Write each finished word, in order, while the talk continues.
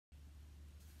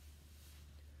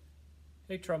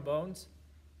Hey trombones,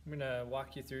 I'm going to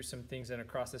walk you through some things in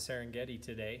Across the Serengeti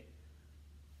today.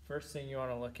 First thing you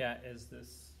want to look at is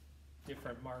this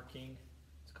different marking.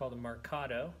 It's called a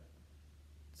marcato.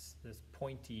 It's this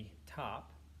pointy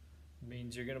top. It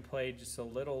means you're going to play just a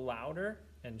little louder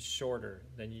and shorter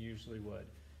than you usually would.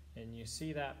 And you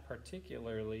see that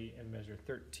particularly in measure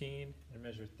 13 and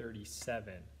measure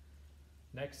 37.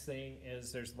 Next thing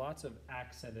is there's lots of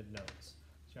accented notes.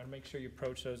 So you want to make sure you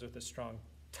approach those with a strong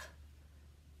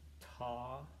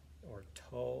ta or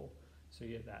toe, so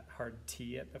you get that hard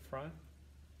T at the front.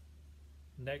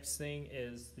 Next thing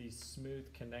is these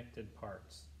smooth connected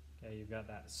parts. Okay, you've got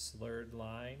that slurred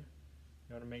line.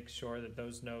 You want to make sure that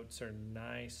those notes are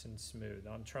nice and smooth.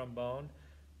 On trombone,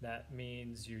 that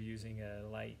means you're using a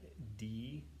light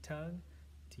D tongue.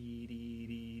 D, D,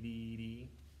 D, D, D.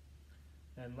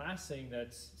 And last thing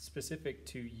that's specific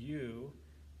to you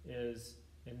is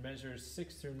in measures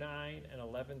 6 through 9 and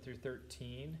 11 through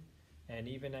 13. And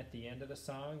even at the end of the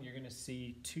song, you're going to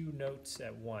see two notes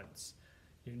at once.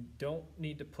 You don't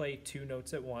need to play two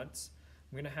notes at once.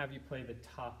 I'm going to have you play the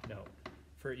top note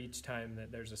for each time that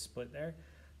there's a split there.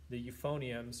 The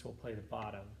euphoniums will play the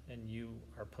bottom, and you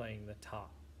are playing the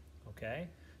top. Okay?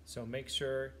 So make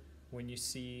sure when you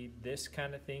see this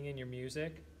kind of thing in your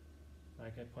music,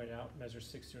 like I pointed out, measures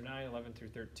 6 through 9, 11 through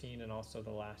 13, and also the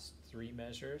last three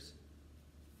measures,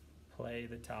 play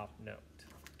the top note.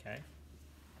 Okay?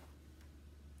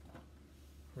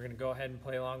 We're going to go ahead and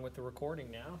play along with the recording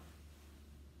now.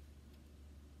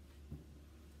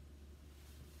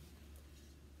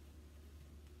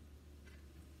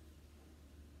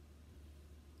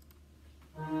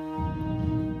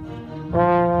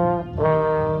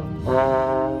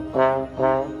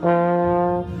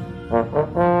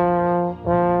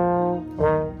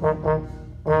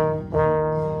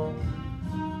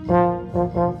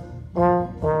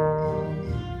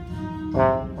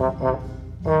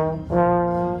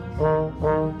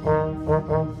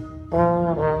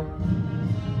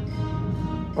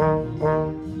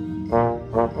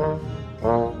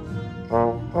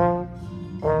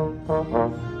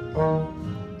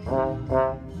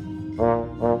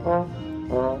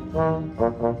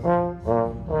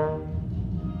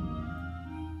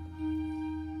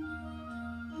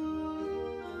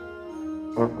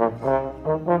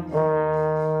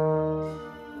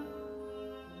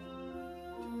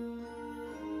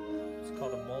 It's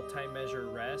called a multi-measure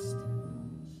rest.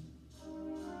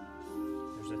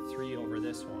 There's a 3 over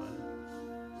this one.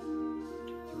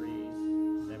 3,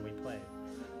 and then we play.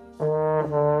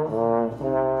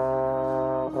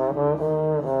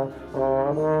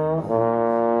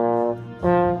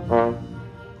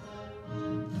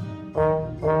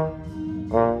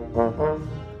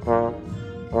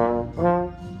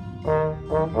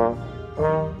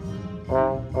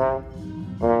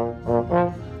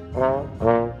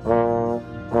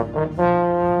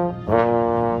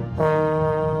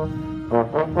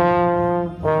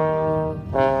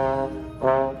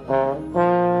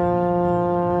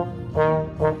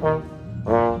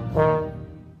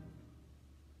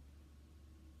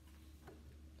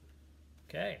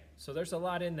 Okay, so there's a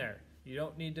lot in there. You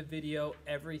don't need to video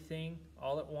everything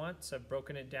all at once. I've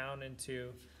broken it down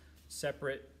into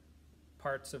separate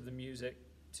parts of the music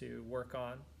to work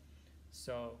on.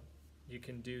 So you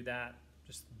can do that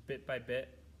just bit by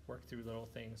bit, work through little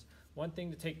things. One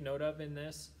thing to take note of in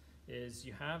this is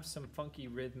you have some funky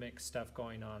rhythmic stuff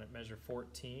going on at measure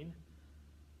 14.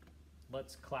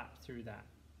 Let's clap through that.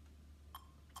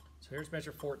 So here's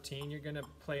measure 14. You're going to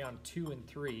play on 2 and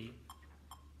 3.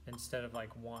 Instead of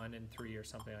like 1 and 3 or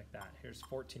something like that. Here's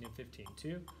 14 and 15.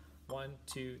 2, 1,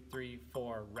 2, 3,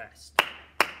 4, rest.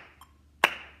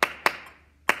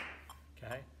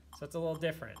 Okay, so that's a little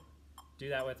different. Do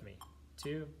that with me.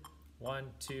 2, 1,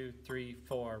 2, 3,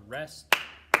 4, rest.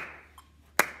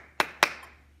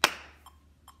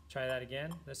 Try that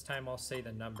again. This time I'll say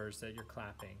the numbers that you're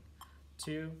clapping.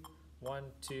 2, 1,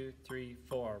 2, 3,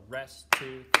 4, rest.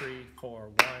 2, 3, 4,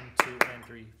 1, 2, and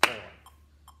 3, 4.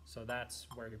 So that's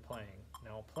where you're playing.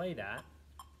 Now I'll play that.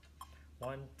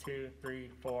 1, 2, 3,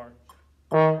 4.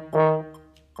 A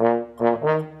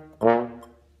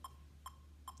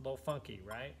little funky,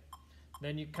 right?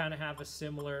 Then you kind of have a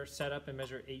similar setup in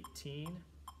measure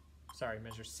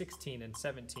 16 and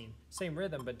 17. Same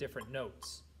rhythm, but different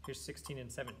notes. Here's 16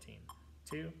 and 17.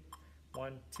 2,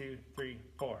 1, 2, 3,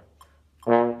 4.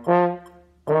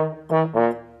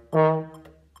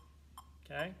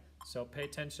 Okay? So pay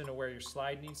attention to where your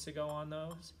slide needs to go on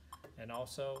those, and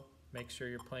also make sure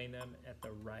you're playing them at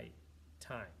the right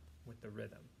time with the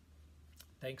rhythm.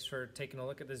 Thanks for taking a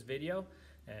look at this video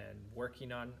and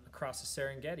working on Across the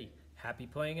Serengeti. Happy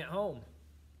playing at home.